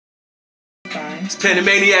It's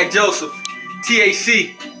Panamaniak Joseph.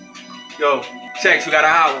 TAC. Yo, Checks, we got a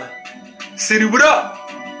holler. City, what up?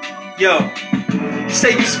 Yo, you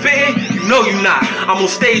say you spittin'? You know you not. I'm on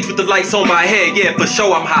stage with the lights on my head. Yeah, for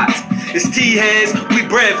sure I'm hot. It's T-heads, we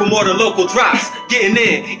bred for more than local drops. Getting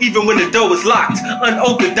in, even when the door is locked.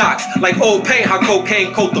 Unorthodox, like old paint, how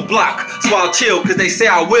cocaine coat the block. So I'll chill, cause they say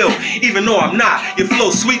I will, even though I'm not. Your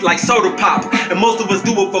flow sweet like soda pop. And most of us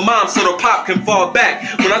do it for mom so the pop can fall back.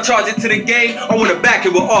 When I charge it to the game, I wanna back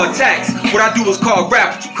it with all tax. What I do is call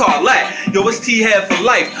rap, what you call that. Yo, it's T-head for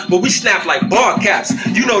life, but we snap like bar caps.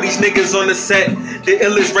 You know these niggas on the set, the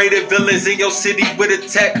illest rated villains in your city with a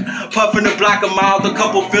tech. Puffin' the block a mile, a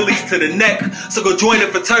couple Phillies to the neck. So go join a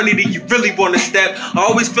fraternity, you really wanna step. I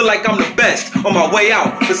always feel like I'm the best on my way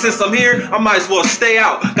out, but since I'm here, I might as well stay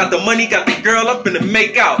out. Got the money, got the girl, I'm finna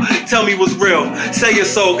make out. Tell me what's real, say your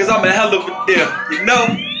soul, cause I'm a hell of a deal, you know?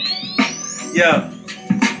 Yeah.